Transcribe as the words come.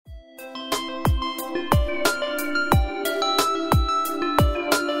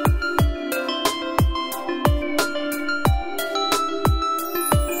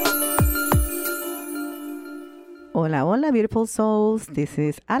beautiful souls. This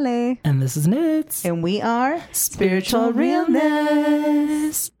is Ale. And this is Nitz. And we are Spiritual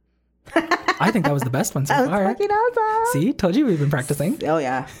Realness. I think that was the best one so That was far. fucking awesome. See, told you we've been practicing. Oh,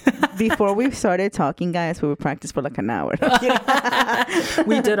 yeah. Before we started talking, guys, we were practicing for like an hour.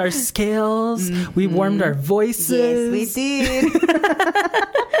 We did our scales. We warmed our voices. Yes, we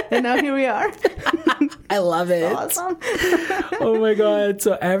did. And now here we are. I love it. Awesome. Oh my God.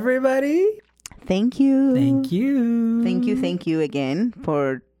 So everybody, Thank you. thank you. Thank you again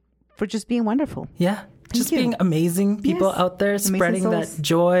for just being wonderful. Yeah. Just you. being amazing people Yes. out there, Amazing spreading souls. that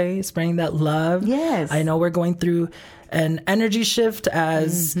joy, spreading that love. Yes. I know we're going through an energy shift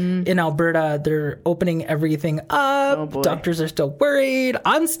as in Alberta, they're opening everything up. Oh, boy. Doctors are still worried.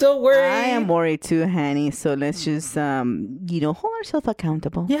 I'm still worried. I am worried too, Hanny. So let's just, hold ourselves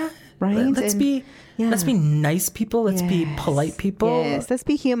accountable. Yeah. Right? Let's And- be yeah. let's be nice people. Let's be Yes. polite people. Yes, let's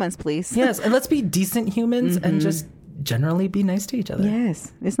be humans, please. Yes. And let's be decent humans and just generally be nice to each other.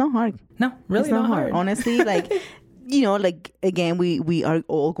 Yes, it's not hard. No, really It's not hard. hard. Honestly, again, we are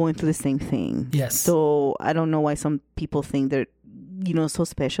all going through the same thing. Yes. So I don't know why some people think they're, so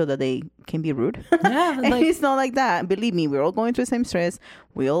special that they can be rude. Yeah. And Like, it's not like that. Believe me, we're all going through the same stress.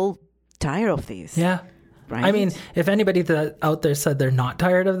 We're all tired of this. yeah. Right? I mean, if anybody that out there said they're not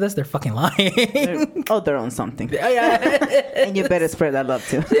tired of this, they're fucking lying. they're on something. Yeah. And you better spread that love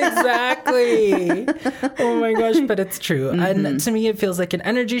too. Exactly. Oh my gosh, but it's true. Mm-hmm. And to me, it feels like an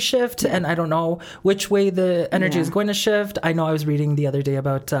energy shift. And I don't know which way the energy Yeah. is going to shift. I know I was reading the other day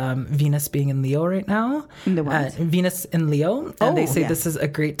about Venus being in Leo right now. In the what? Venus in Leo. And they Oh, say yeah. this is a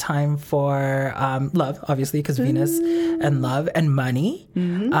great time for love, obviously, because Venus and love and money.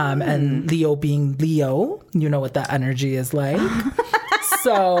 And Leo being Leo, you know what that energy is like.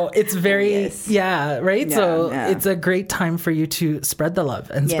 So it's very, Yes. right? Yeah, So yeah. it's a great time for you to spread the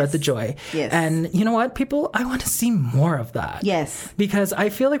love and spread Yes. the joy. Yes. And you know what, people, I want to see more of that. Yes. Because I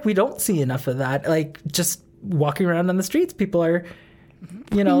feel like we don't see enough of that. Like just walking around on the streets, people are,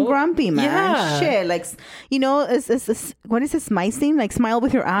 Grumpy, man. Yeah. Shit. Like, it's what is this smicing? Like, smile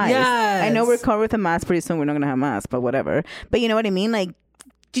with your eyes. Yes. I know we're covered with a mask pretty soon. We're not going to have masks, but whatever. But you know what I mean? Like,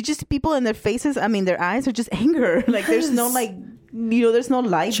 you just people in their faces, their eyes are just anger. Like, there's no, like, there's no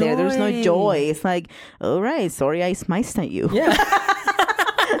light there. There's no Joy. joy. It's like, all right, sorry I smiced at you. Yeah.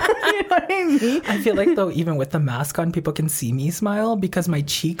 You know what I mean? I feel like though, even with the mask on, people can see me smile because my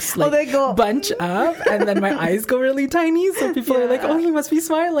cheeks like they go- bunch up and then my eyes go really tiny. So people are like, oh, he must be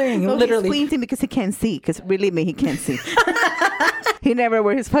smiling. Oh, Literally. he's squinting because he can't see. Because believe me, he can't see. He never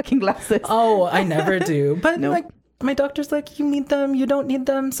wears his fucking glasses. Oh, I never do. But Nope. like my doctor's like, you need them, you don't need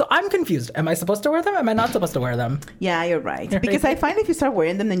them. So I'm confused. Am I supposed to wear them? Am I not supposed to wear them? Yeah, you're right. Because I find if you start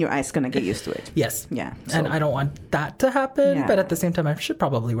wearing them, then your eyes gonna get used to it. Yes. Yeah. And so- I don't want that to happen. Yeah. But at the same time, I should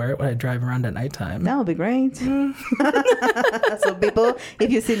probably wear it when I drive around at nighttime. That would be great. So people, if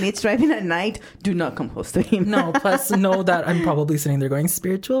you see Mitch driving at night, do not come close to him. No, plus know that I'm probably sitting there going,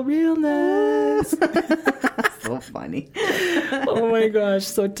 spiritual realness. So funny. Oh my gosh.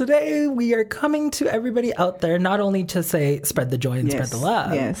 So today we are coming to everybody out there, not only to say spread the joy and Yes, spread the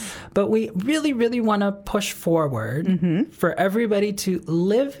love, yes. but we really, really want to push forward for everybody to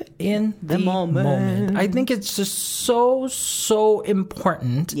live in the moment. I think it's just so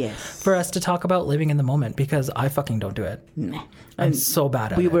important Yes. for us to talk about living in the moment because I fucking don't do it. I'm so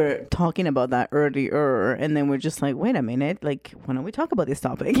bad at We it. were talking about that earlier, and then we're just like, wait a minute, like, why don't we talk about this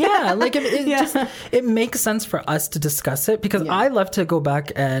topic? Yeah, like it Yeah. just it makes sense for us to discuss it because Yeah. I love to go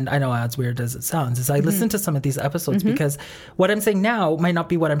back and I know as weird as it sounds is I Mm-hmm. listen to some of these episodes because what I'm saying now might not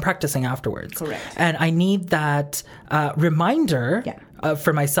be what I'm practicing afterwards. Correct. And I need that reminder Yeah.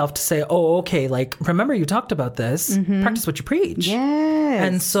 for myself to say, oh, okay, like remember you talked about this. Practice what you preach. Yes.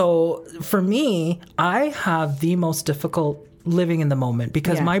 And so for me, I have the most difficult living in the moment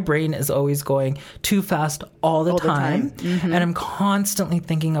because Yeah. my brain is always going too fast all the time. And I'm constantly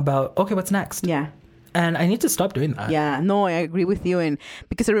thinking about, okay, what's next? yeah. And I need to stop doing that. Yeah, no, I agree with you. And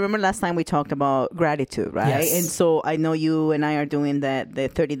because I remember last time we talked about gratitude, right? Yes. And so I know you and I are doing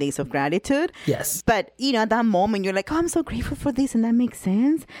the 30 days of gratitude. Yes. But, at that moment, you're like, oh, I'm so grateful for this. And that makes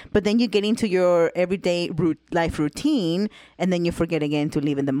sense. But then you get into your everyday life routine. And then you forget again to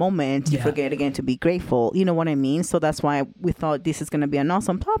live in the moment. You Yeah. forget again to be grateful. You know what I mean? So that's why we thought this is going to be an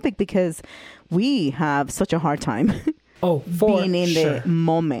awesome topic because we have such a hard time Oh, for being in sure. the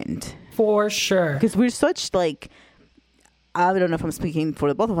moment. For sure. Because we're such like, I don't know if I'm speaking for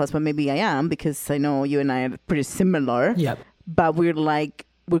the both of us, but maybe I am because I know you and I are pretty similar. Yep. But we're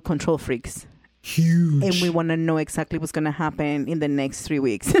control freaks. Huge. And we want to know exactly what's going to happen in the next 3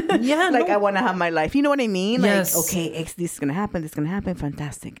 weeks. Yeah, like no. I want to have my life. You know what I mean? Yes. Like, okay, this is going to happen. This is going to happen.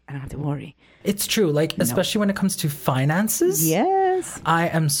 Fantastic. I don't have to worry. It's true. Like, especially when it comes to finances. Yes.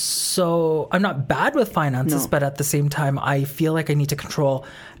 I'm not bad with finances, No. but at the same time, I feel like I need to control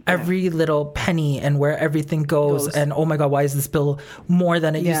every little penny and where everything goes. And oh my God, why is this bill more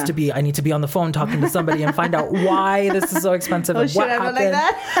than it used to be? I need to be on the phone talking to somebody and find out why this is so expensive and what I'm happened. not like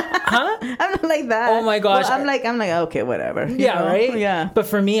that. Huh? I'm not like that. Oh my gosh. Well, I'm like, okay, whatever. You Yeah, know? right. Yeah. But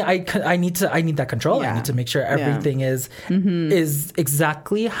for me, I need that control. Yeah. I need to make sure everything is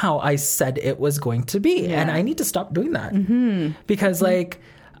exactly how I said it was going to be, and I need to stop doing that because like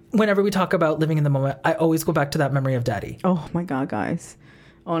whenever we talk about living in the moment, I always go back to that memory of Daddy. Oh my God, guys.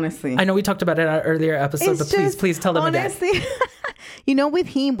 Honestly. I know we talked about it in our earlier episode, but please tell them again. Honestly, with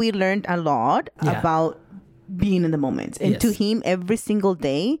him, we learned a lot about being in the moment. And to him, every single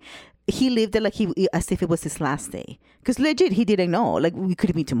day, he lived it like as if it was his last day. Because legit, he didn't know. Like, could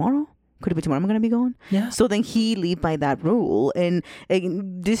it be tomorrow? Could it be tomorrow I'm going to be gone? Yeah. So then he lived by that rule. And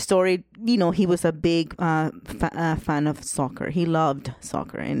this story, he was a big fan of soccer. He loved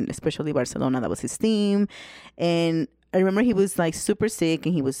soccer, and especially Barcelona. That was his team. And I remember he was like super sick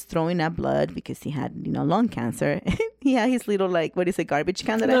and he was throwing up blood because he had, lung cancer. He had his little, like, what is it, garbage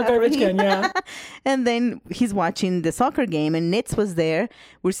can that I have for garbage him? can, yeah. And then he's watching the soccer game and Nitz was there.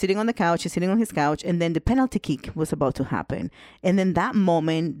 We're sitting on the couch. He's sitting on his couch. And then the penalty kick was about to happen. And then that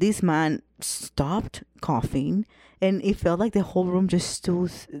moment, this man stopped coughing and it felt like the whole room just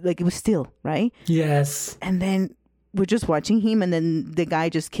stood, like it was still, right? Yes. And then we're just watching him, and then the guy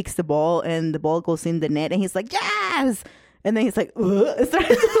just kicks the ball, and the ball goes in the net, and he's like, yes! And then he's like, ugh,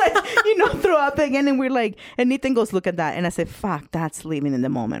 starting to throw up again, and we're like, and Nathan goes, look at that. And I said, fuck, that's living in the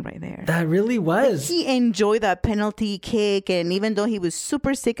moment right there. That really was. He enjoyed that penalty kick, and even though he was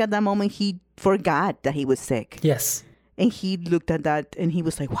super sick at that moment, he forgot that he was sick. Yes. And he looked at that and he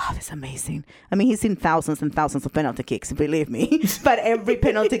was like, wow, that's amazing. I mean, he's seen thousands and thousands of penalty kicks, believe me. But every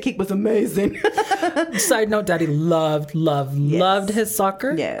penalty kick was amazing. Side note, Daddy loved his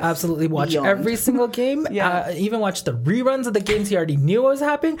soccer. Yes. Absolutely watched Beyond. every single game. Even watched the reruns of the games he already knew what was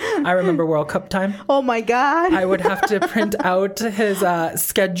happening. I remember World Cup time. Oh my God. I would have to print out his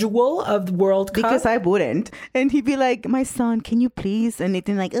schedule of the World Cup. Because I wouldn't. And he'd be like, my son, can you please? And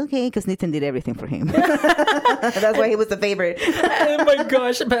Nathan like, okay, because Nathan did everything for him. That's why he was the favorite. Oh my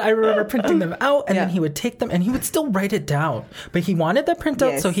gosh. But I remember printing them out and then he would take them and he would still write it down. But he wanted that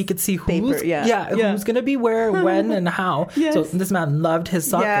printout so he could see who's who's going to be where, when, and how. Yes. So this man loved his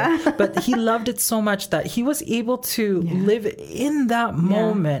soccer. Yeah. But he loved it so much that he was able to live in that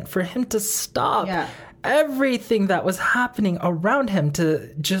moment for him to stop everything that was happening around him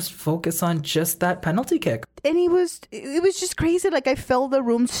to just focus on just that penalty kick. And it was just crazy. Like, I felt the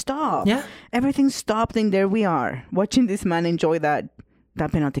room stop. Yeah. Everything stopped, and there we are, watching this man enjoy that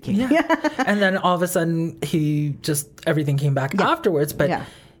penalty kick. Yeah. And then all of a sudden, everything came back afterwards. But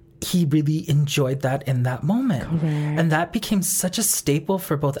he really enjoyed that in that moment. Correct. And that became such a staple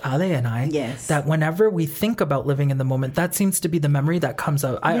for both Ale and I. Yes. That whenever we think about living in the moment, that seems to be the memory that comes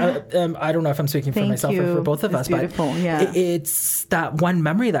out. I don't know if I'm speaking for myself or for both of us, beautiful. But it's that one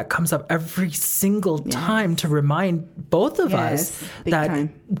memory that comes up every single time to remind both of us that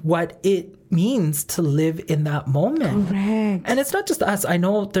what it means to live in that moment. Correct. And it's not just us. I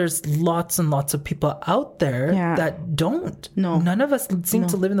know there's lots and lots of people out there that don't. No. None of us seem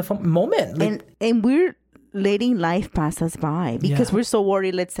to live in the moment. Like, and we're letting life pass us by because we're so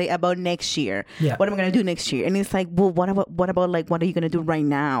worried, let's say, about next year. Yeah. What am I going to do next year? And it's like, well, what about like, what are you going to do right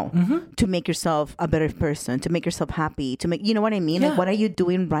now to make yourself a better person, to make yourself happy, to make, you know what I mean? Like, what are you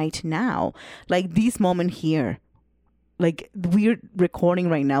doing right now? Like this moment here, like we're recording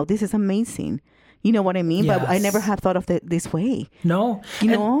right now. This is amazing. You know what I mean? Yes. But I never have thought of it this way. No. You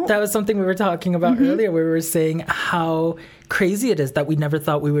know? And that was something we were talking about earlier, where we were saying how crazy it is that we never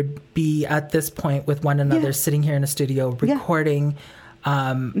thought we would be at this point with one another, sitting here in a studio, recording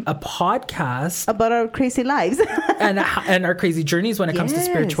a podcast about our crazy lives and our crazy journeys when it comes to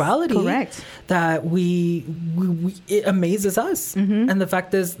spirituality. Correct. That it amazes us. And the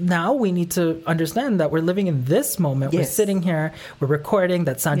fact is, now we need to understand that we're living in this moment. We're sitting here, we're recording.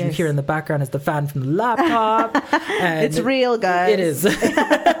 That sound you hear in the background is the fan from the laptop. And it's real, guys. It is.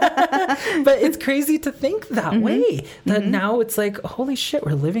 But it's crazy to think that way. That now it's like, holy shit,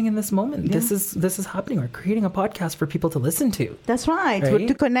 we're living in this moment. This is happening. We're creating a podcast for people to listen to. That's right. Right?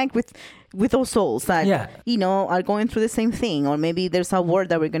 To connect with with those souls that, Yeah. you know, are going through the same thing. Or maybe there's a word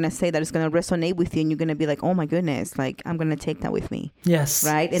that we're going to say that is going to resonate with you, and you're going to be like, oh my goodness, like, I'm going to take that with me. Yes.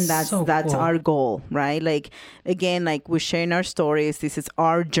 Right. And that's So that's cool. our goal, right? Like, again, like, we're sharing our stories. This is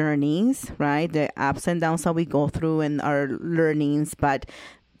our journeys, right? The ups and downs that we go through and our learnings. But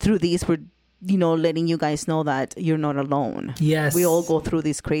through these, we're, you know, letting you guys know that you're not alone. Yes. We all go through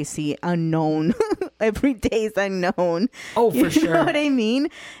this crazy unknown. Every day is unknown. Oh, for You sure. know what I mean?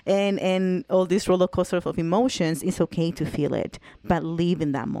 And all this roller coaster of emotions, it's okay to feel it, but live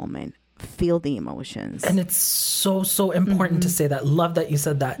in that moment. Feel the emotions. And it's so important to say that. Love that you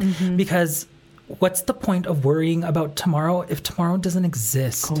said that. Because what's the point of worrying about tomorrow if tomorrow doesn't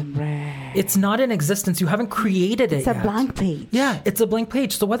exist? Correct. It's not in existence. You haven't created It's it a yet. blank page. Yeah, it's a blank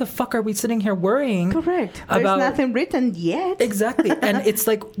page. So why the fuck are we sitting here worrying? Correct. About There's nothing written yet. Exactly. And it's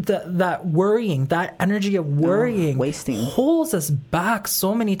like that worrying, that energy of worrying wasting. holds us back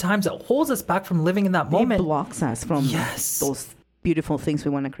so many times. It holds us back from living in that It moment. blocks us from Yes. those beautiful things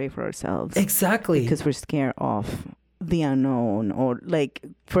we want to create for ourselves. Exactly. Because we're scared of the unknown, or like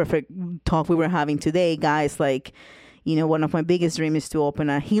perfect talk we were having today, guys. Like, you know, one of my biggest dreams is to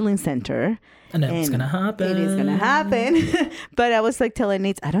open a healing center. And it's going to happen. It is going to happen. But I was like telling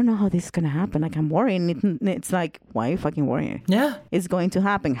Nate, I don't know how this is going to happen. Like, I'm worrying. It's like, why are you fucking worrying? Yeah. It's going to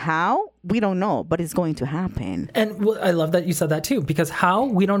happen. How? We don't know, but it's going to happen. And I love that you said that too, because how?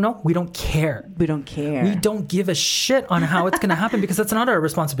 We don't know. We don't care. We don't care. We don't give a shit on how it's going to happen because that's not our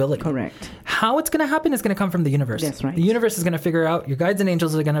responsibility. Correct. How it's going to happen is going to come from the universe. That's right. The universe is going to figure out. Your guides and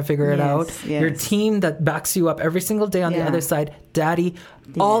angels are going to figure it out. Yes. Your team that backs you up every single day on the Yeah. other side, daddy,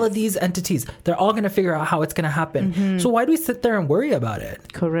 all of these entities, they're all going to figure out how it's going to happen. So why do we sit there and worry about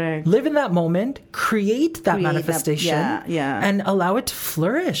it? Correct. Live in that moment, create that Create that- manifestation, yeah. and allow it to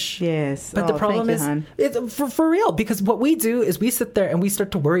flourish. Yes. But the Oh, problem thank you, is, hon. it's for real, because what we do is we sit there and we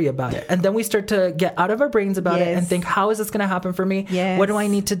start to worry about it. And then we start to get out of our brains about it and Yes. think, how is this going to happen for me? Yes. What do I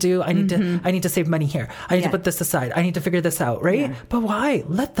need to do? I need to save money here. I need to Yeah. put this aside. I need to figure this out, right? Yeah. But why?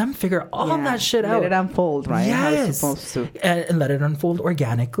 Let them figure all Yeah. that shit out. Let it unfold, right? How it's Yes. supposed to. And let it unfold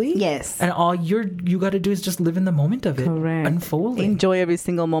organically. Yes. And all you got to do is just live in the moment of it. Correct. Unfolding. Enjoy every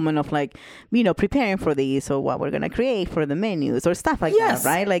single moment of, like, you know, preparing for these, or what we're gonna create for the menus or stuff like Yes. that,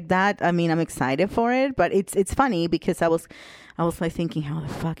 right? Like that. I mean, I'm excited for it, but it's funny because I was like thinking, how the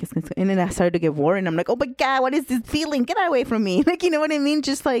fuck is this? And then I started to get worried, and I'm like, oh my god, what is this feeling? Get away from me! Like, you know what I mean?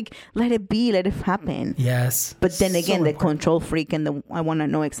 Just like let it be, let it happen. Yes. But then again, So the important. control freak and the I want to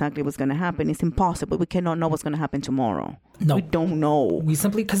know exactly what's going to happen. It's impossible. We cannot know what's going to happen tomorrow. No. We don't know. We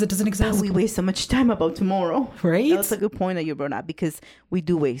simply, because it doesn't But exist. we waste so much time about tomorrow. Right? That's a good point that you brought up, because we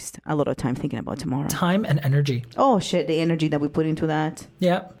do waste a lot of time thinking about tomorrow. Time and energy. Oh shit, the energy that we put into that.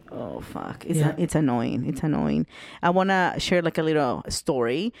 Yeah. Oh fuck, it's Yeah. it's annoying. It's annoying. I wanna share like a little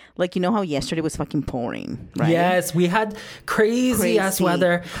story. Like, you know how yesterday was fucking pouring, right? Yes, we had crazy ass Crazy,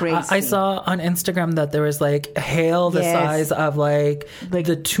 weather. crazy. I saw on Instagram that there was like hail the Yes. size of like the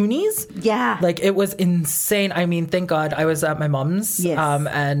toonies. Yeah. Like, it was insane. I mean, thank God I was at my mom's. Yes.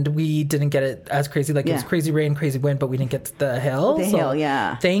 And we didn't get it as crazy. Like, it was Yeah. crazy rain, crazy wind, but we didn't get the hail. The hail,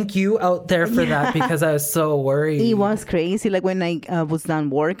 yeah. Thank you out there for that, because I was so worried. It was crazy. Like, when I was done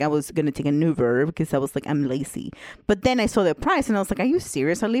work, I was gonna take an Uber because I was like, I'm lazy. But then I saw the price and I was like, are you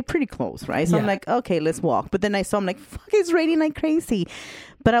serious? I live pretty close, right? So I'm Yeah. like, okay, let's walk. But then I saw, I'm like, fuck, it's raining like crazy.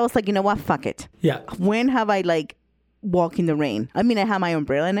 But I was like, you know what? Fuck it. Yeah. When have I like walked in the rain? I mean, I had my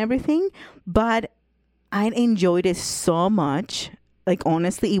umbrella and everything, but I enjoyed it so much. Like,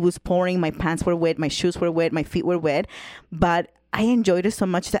 honestly, it was pouring. My pants were wet. My shoes were wet. My feet were wet. But I enjoyed it so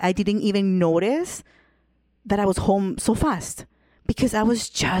much that I didn't even notice that I was home so fast, because I was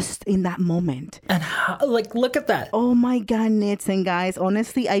just in that moment. And how, like, look at that. Oh my God, knits and guys.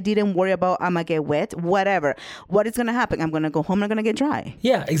 Honestly, I didn't worry about I'm going to get wet, whatever. What is going to happen? I'm going to go home and I'm going to get dry.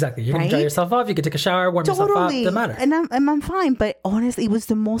 Yeah, exactly. You're going to dry Right? yourself off. You could take a shower, warm yourself up. Doesn't matter. And I'm fine. But honestly, it was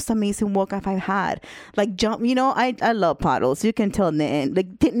the most amazing walk I've had. Like, jump, you know, I love puddles. You can tell Nitin,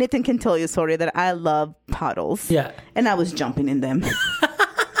 like Nitin can tell you, sorry, that I love puddles. Yeah. And I was jumping in them.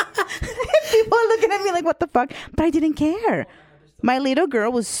 People are looking at me like, what the fuck? But I didn't care. My little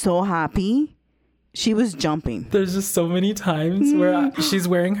girl was so happy. She was jumping. There's just so many times where she's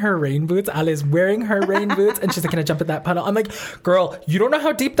wearing her rain boots. Ali's wearing her rain boots, and she's like, "Can I jump in that puddle?" I'm like, "Girl, you don't know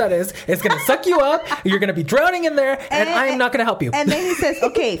how deep that is. It's gonna suck you up. You're gonna be drowning in there, and I'm not gonna help you." And then he says,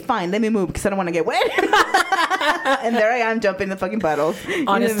 "Okay, fine, let me move because I don't want to get wet." And there I am jumping the fucking puddles.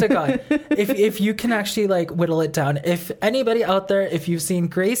 Honest to God, if you can actually like whittle it down, if anybody out there, if you've seen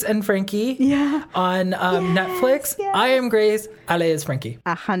Grace and Frankie on Netflix, I am Grace, Ale is Frankie.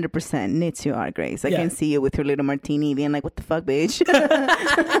 100% knits you are, Grace. I can see you with your little martini being like, what the fuck, bitch?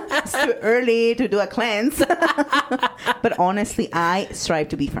 It's too early to do a cleanse. But honestly, I strive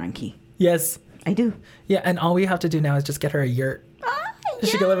to be Frankie. Yes. I do. Yeah, and all we have to do now is just get her a yurt.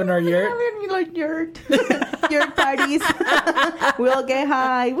 She can live in our yurt. Like yurt. Yurt parties. We'll get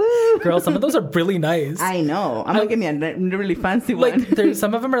high. Woo. Girl, some of those are really nice. I know. I'm going to give me a really fancy like, one. Like,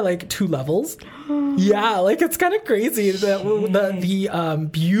 some of them are like 2 levels. Yeah, like it's kind of crazy that the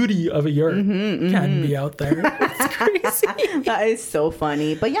beauty of a yurt can be out there. It's crazy. That is so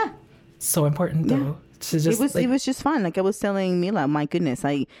funny. But yeah. So important though. To just, it was just fun. Like I was telling Mila, my goodness,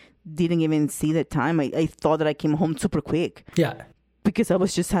 I didn't even see the time. I thought that I came home super quick. Yeah. Because I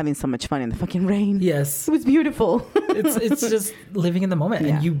was just having so much fun in the fucking rain. Yes. It was beautiful. It's just living in the moment.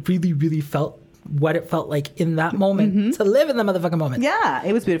 And you really, really felt what it felt like in that moment to live in the motherfucking moment. Yeah,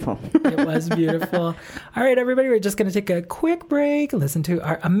 it was beautiful. It was beautiful. All right, everybody, we're just going to take a quick break, listen to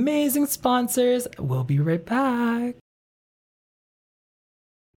our amazing sponsors. We'll be right back.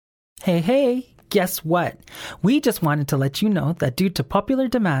 Hey. Guess what? We just wanted to let you know that due to popular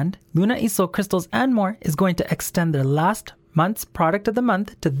demand, Luna y Sol Crystals and More is going to extend their last month's product of the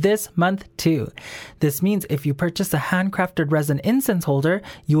month to this month too. This means if you purchase a handcrafted resin incense holder,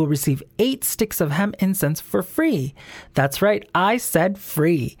 you will receive 8 sticks of hemp incense for free. That's right, I said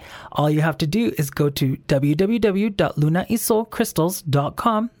free. All you have to do is go to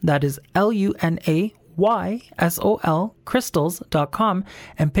www.lunaysolcrystals.com. That is LUNAYSOL crystals.com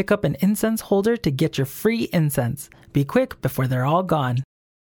and pick up an incense holder to get your free incense. Be quick before they're all gone.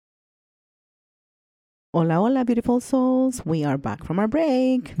 Hola, hola, beautiful souls. We are back from our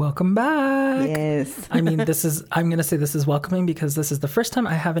break. Welcome back. Yes. I mean, I'm going to say this is welcoming because this is the first time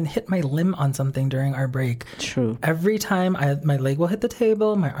I haven't hit my limb on something during our break. True. Every time my leg will hit the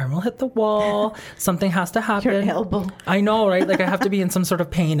table, my arm will hit the wall, something has to happen. Your elbow. I know, right? Like I have to be in some sort of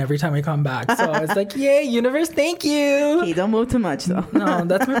pain every time we come back. So it's like, yay, universe, thank you. Okay, don't move too much though. No,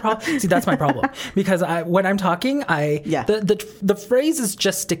 that's my problem. See, that's my problem. Because when I'm talking, the phrase is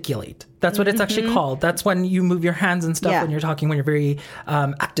gesticulate. That's what it's actually called. That's when you move your hands and stuff when you're talking, when you're very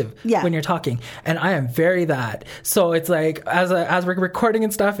active when you're talking. And I am very that. So it's like, as we're recording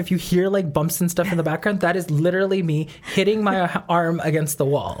and stuff, if you hear like bumps and stuff in the background, that is literally me hitting my arm against the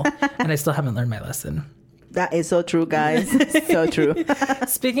wall. And I still haven't learned my lesson. That is so true, guys. So true.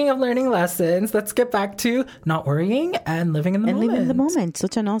 Speaking of learning lessons, let's get back to not worrying and living in the moment. Living in the moment.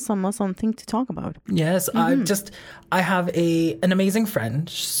 Such an awesome thing to talk about. Yes. I have an amazing friend,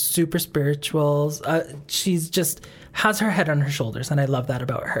 super spiritual. She's just has her head on her shoulders. And I love that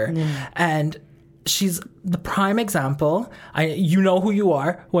about her. Yeah. And she's the prime example. You know who you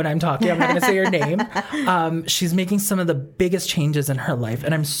are when I'm talking. I'm not going to say your name. She's making some of the biggest changes in her life,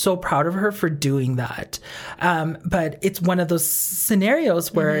 and I'm so proud of her for doing that. But it's one of those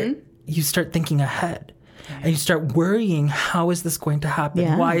scenarios where you start thinking ahead. And you start worrying, how is this going to happen?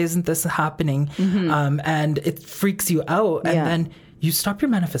 Yeah. Why isn't this happening? And it freaks you out. And then you stop your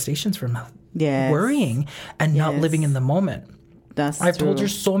manifestations from worrying and not living in the moment. I've told you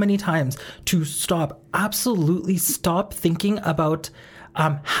so many times to absolutely stop thinking about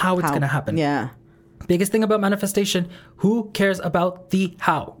how it's going to happen. Yeah. Biggest thing about manifestation, who cares about the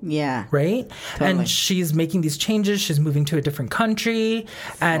how? Yeah. Right? Totally. And she's making these changes. She's moving to a different country.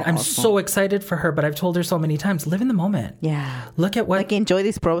 And I'm so excited for her. But I've told her so many times, live in the moment. Yeah. Look at what... Like, enjoy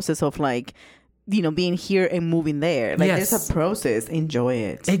this process of, like, you know, being here and moving there. Like, there's a process. Enjoy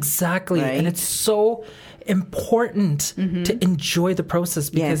it. Exactly. Right? And it's so important to enjoy the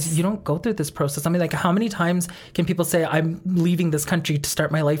process because you don't go through this process. I mean, like, how many times can people say, I'm leaving this country to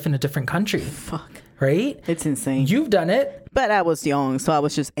start my life in a different country? Fuck. Right? It's insane. You've done it. But I was young, so I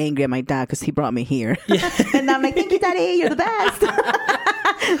was just angry at my dad because he brought me here. Yeah. And I'm like, thank you, Daddy. You're the best.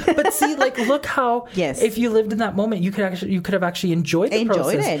 But see, like, look how if you lived in that moment, you could have actually enjoyed the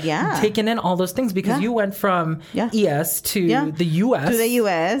process. Taken in all those things because you went from ES to the US. To the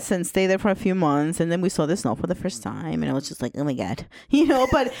US and stayed there for a few months. And then we saw the snow for the first time. And I was just like, oh my God. You know,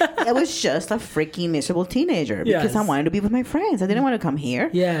 but I was just a freaking miserable teenager because I wanted to be with my friends. I didn't want to come here.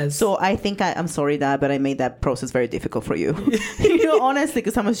 Yes. So I think I'm sorry, Dad, but I made that process very difficult for you. You know, honestly,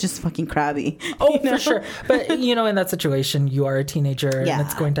 because I was just fucking crabby. Oh, for sure. But, you know, in that situation, you are a teenager. Yeah.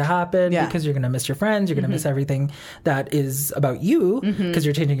 it's going to happen Yeah. because you're going to miss your friends. You're going to miss everything that is about you because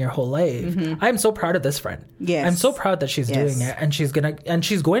you're changing your whole life. I'm so proud of this friend. Yes. I'm so proud that she's doing it, and she's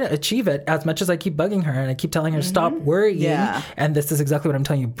going to achieve it. As much as I keep bugging her and I keep telling her stop worrying. Yeah. And this is exactly what I'm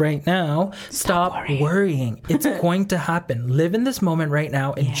telling you right now. Stop worrying. It's going to happen. Live in this moment right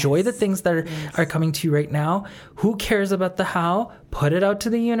now. Enjoy the things that are coming to you right now. Who cares about the how? Put it out to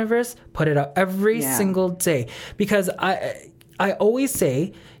the universe. Put it out every single day. Because I always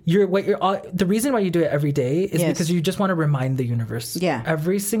say the reason why you do it every day is because you just want to remind the universe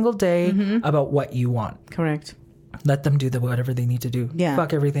every single day about what you want. Correct. Let them do whatever they need to do. Yeah.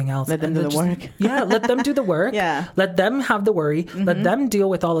 Fuck everything else. Let them do the work. Let them do the work. Yeah. Let them have the worry. Let them deal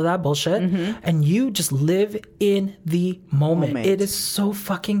with all of that bullshit. And you just live in the moment. It is so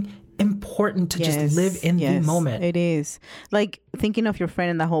fucking important to just live in the moment. It is. Like, thinking of your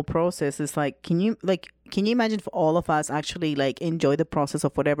friend in the whole process is like, can you imagine if all of us actually like enjoy the process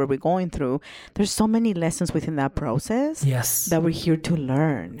of whatever we're going through? There's so many lessons within that process that we're here to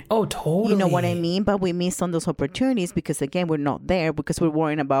learn. Oh, totally. You know what I mean? But we miss on those opportunities because, again, we're not there because we're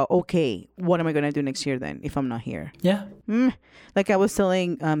worrying about, okay, what am I going to do next year then if I'm not here? Yeah. Like I was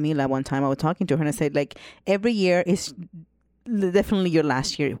telling Mila one time, I was talking to her and I said, like, every year is definitely your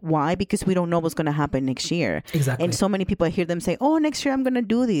last year. Why? Because we don't know what's going to happen next year. Exactly. And so many people, I hear them say, oh, next year I'm going to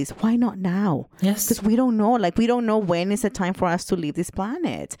do this. Why not now? Yes. Because we don't know. Like, we don't know when is the time for us to leave this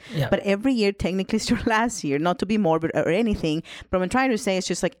planet. Yeah. But every year technically is your last year. Not to be morbid or anything, but what I'm trying to say is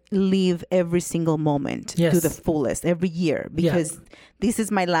just like live every single moment to the fullest every year, because this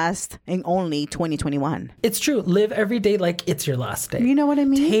is my last and only 2021. It's true. Live every day like it's your last day. You know what I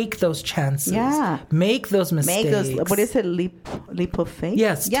mean? Take those chances. Yeah. Make those mistakes. Make those, what is it, leap of faith?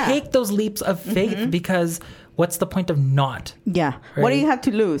 Yes. Take those leaps of faith because what's the point of not? Yeah. Right? What do you have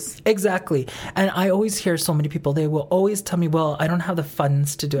to lose? Exactly. And I always hear so many people, they will always tell me, well, I don't have the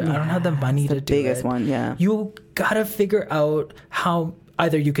funds to do it. I don't have the money to do it. The biggest one, yeah. You got to figure out how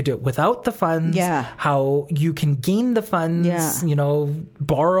either you could do it without the funds, how you can gain the funds, you know,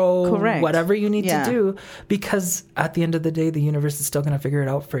 borrow, whatever you need to do, because at the end of the day, the universe is still going to figure it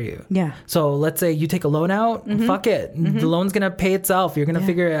out for you. Yeah. So let's say you take a loan out, fuck it. The loan's going to pay itself. You're going to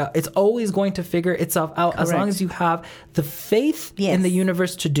figure it out. It's always going to figure itself out as long as you have the faith in the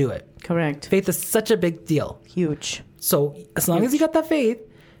universe to do it. Correct. Faith is such a big deal. Huge. So as long as you got that faith,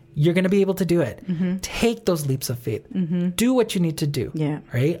 you're going to be able to do it. Take those leaps of faith. Do what you need to do. Yeah.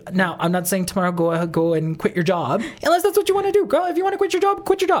 Right? Now, I'm not saying tomorrow go and quit your job. Unless that's what you want to do. Girl, if you want to quit your job,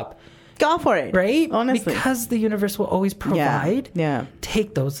 quit your job. Go for it. Right? Honestly. Because the universe will always provide. Yeah.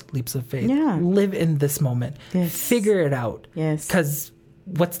 Take those leaps of faith. Yeah. Live in this moment. Yes. Figure it out. Yes. Because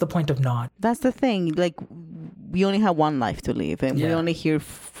what's the point of not? That's the thing. Like, we only have one life to live. And we're only here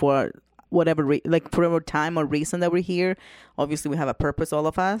for whatever, for whatever time or reason that we're here. Obviously, we have a purpose, all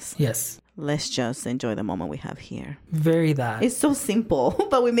of us. Yes. Let's just enjoy the moment we have here. Very that. It's so simple,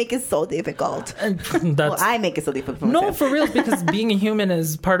 but we make it so difficult. Well, I make it so difficult for myself. No, for real, because being a human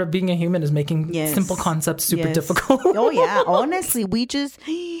is part of being a human is making simple concepts super difficult. Oh, yeah. Honestly,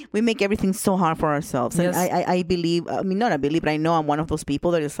 we make everything so hard for ourselves. And I believe, I mean, not I believe, but I know I'm one of those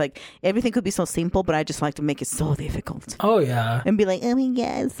people that is like, everything could be so simple, but I just like to make it so difficult. Oh, yeah. And be like, oh my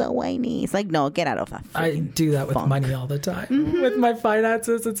God, it's so whiny. It's like, no, get out of that. I do that with funk. money all the time. With my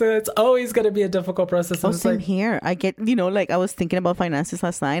finances, it's always going to be a difficult process. Oh, same here. I get, like I was thinking about finances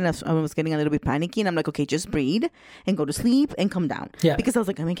last night. I was getting a little bit panicky, and I'm like, okay, just breathe and go to sleep and come down. Yeah. Because I was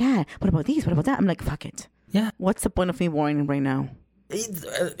like, oh my God, what about this? What about that? I'm like, fuck it. Yeah. What's the point of me worrying right now?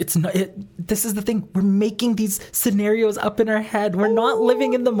 It's not. This is the thing. We're making these scenarios up in our head. We're not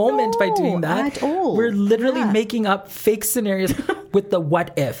living in the moment by doing that. At all. We're literally making up fake scenarios with the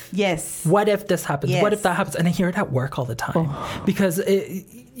what if. Yes. What if this happens? Yes. What if that happens? And I hear it at work all the time because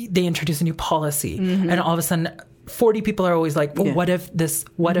they introduce a new policy, and all of a sudden 40 people are always like, oh, what if this?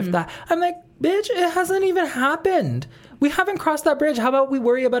 What if that? I'm like, bitch, it hasn't even happened. We haven't crossed that bridge. How about we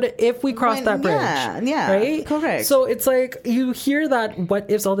worry about it if we cross that bridge? Yeah, right? Correct. So it's like you hear that what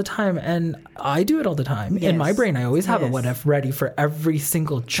ifs all the time, and I do it all the time. Yes. In my brain, I always have a what if ready for every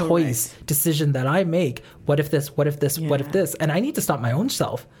single choice, decision that I make. What if this? What if this? What if this? And I need to stop my own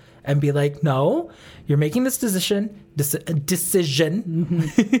self and be like, no, you're making this decision.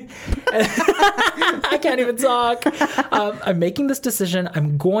 I can't even talk. I'm making this decision.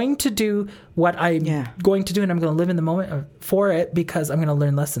 I'm going to do what I'm going to do, and I'm going to live in the moment for it because I'm going to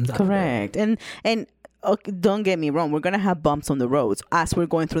learn lessons out of it. Correct. And okay, don't get me wrong. We're going to have bumps on the roads as we're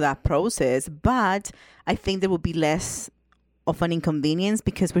going through that process, but I think there will be less of an inconvenience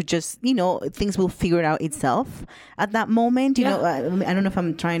because we're just, things will figure it out itself at that moment. You know, I don't know if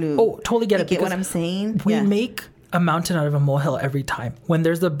I'm trying to totally get it. Get what I'm saying? We make a mountain out of a molehill every time. When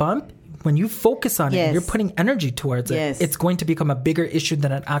there's a bump, when you focus on it, Yes. and you're putting energy towards it, Yes. it's going to become a bigger issue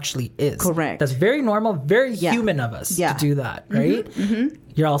than it actually is. Correct. That's very normal, very Yeah. human of us Yeah. to do that, right?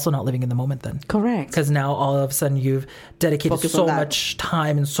 You're also not living in the moment then. Correct. Because now all of a sudden you've dedicated Focus so on that. much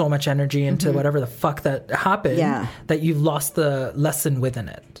time and so much energy into whatever the fuck that happened Yeah. that you've lost the lesson within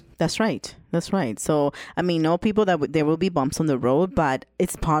it. That's right. That's right. So, I mean, no people that there will be bumps on the road, but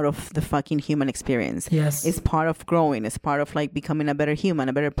it's part of the fucking human experience. Yes. It's part of growing. It's part of like becoming a better human,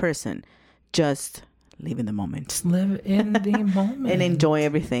 a better person. Just live in the moment Live in the moment. and enjoy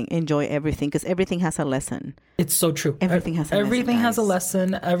everything. Enjoy everything because everything has a lesson. It's so true. Everything has a lesson, Everything has a guys.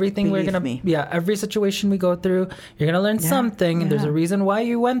 lesson. Everything Believe we're gonna me. yeah, every situation we go through, you're gonna learn something and there's yeah. a reason why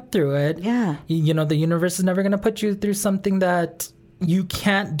you went through it. Yeah. You know, the universe is never gonna put you through something that you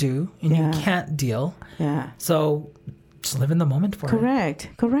can't do and Yeah. you can't deal. Yeah. So just live in the moment for it.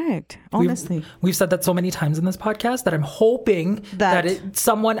 Correct. Honestly. We've said that so many times in this podcast that I'm hoping that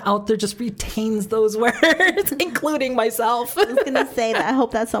someone out there just retains those words, including myself. I was going to say that I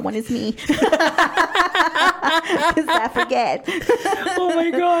hope that someone is me. Because I forget. Oh my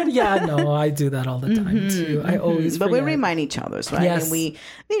God. Yeah, no, I do that all the time too. I always But we forget. remind each other, right? Yes. And we,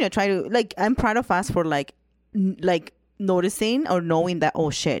 try to, like, I'm proud of us for, like noticing or knowing that, oh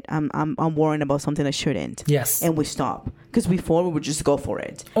shit, I'm worrying about something I shouldn't. Yes. And we stop. Because before we would just go for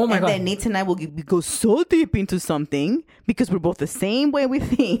it. Oh my and God. then Nate and I will go so deep into something because we're both the same way we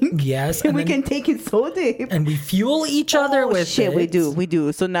think. Yes. And we then- can take it so deep. and we fuel each other with shit, it. we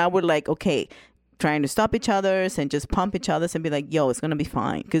do. So now we're like, okay, trying to stop each other's and just pump each other's and be like, yo, it's gonna be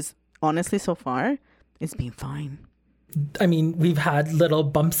fine. Because honestly, so far, it's been fine. I mean, we've had little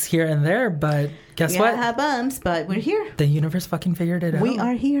bumps here and there, but guess Yeah, what? have bumps, but we're here. The universe fucking figured it out. We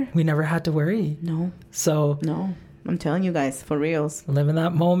are here. We never had to worry. No, So I'm telling you guys, for reals. live in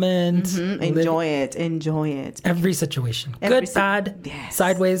that moment. Live Enjoy it. every situation. Every Good, bad, yes.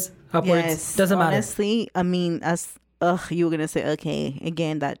 sideways, upwards. Yes, Doesn't matter. honestly, I mean, you were gonna say, okay,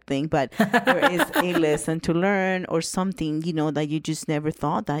 again that thing, but there is a lesson to learn or something, that you just never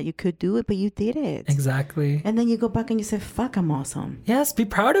thought that you could do it, but you did it. Exactly. And then you go back and you say, fuck, I'm awesome. Yes, be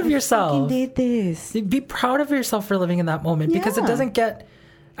proud of Fucking yourself. did this. Be proud of yourself for living in that moment because it Yeah. doesn't get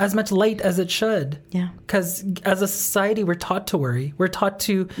as much light as it should. Yeah. Because as a society, we're taught to worry. We're taught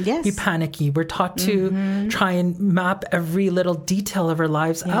to Yes. be panicky. We're taught to try and map every little detail of our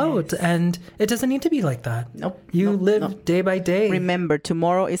lives out. And it doesn't need to be like that. Nope. You Nope. live Nope. day by day. Remember,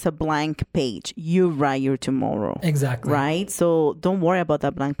 tomorrow is a blank page. You write your tomorrow. Exactly. Right? So don't worry about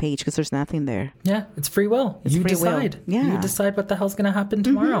that blank page because there's nothing there. Yeah, it's free will. It's you free will. decide. Yeah. You decide what the hell's going to happen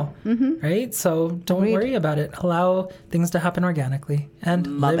tomorrow. Right? So don't Agreed. worry about it. Allow things to happen organically and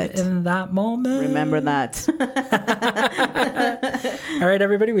Love live it. in that moment. Remember that. All right,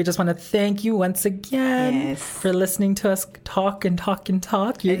 everybody, we just want to thank you once again Yes. for listening to us talk and talk and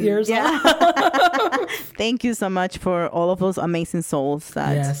talk. Your ears off. Thank you so much for all of those amazing souls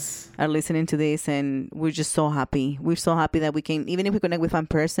that Yes. are listening to this, and we're just so happy. We're so happy that we can, even if we connect with one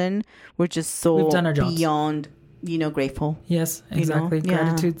person, we're just so We've done our jobs. beyond, grateful. Yes, exactly. Yeah.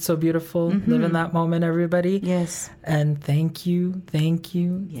 Gratitude, so beautiful. Live in that moment, everybody. Yes. And thank you, thank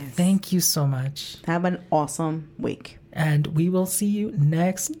you, Yes. thank you so much. Have an awesome week. And we will see you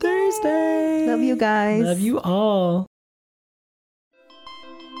next Thursday. Love you guys. Love you all.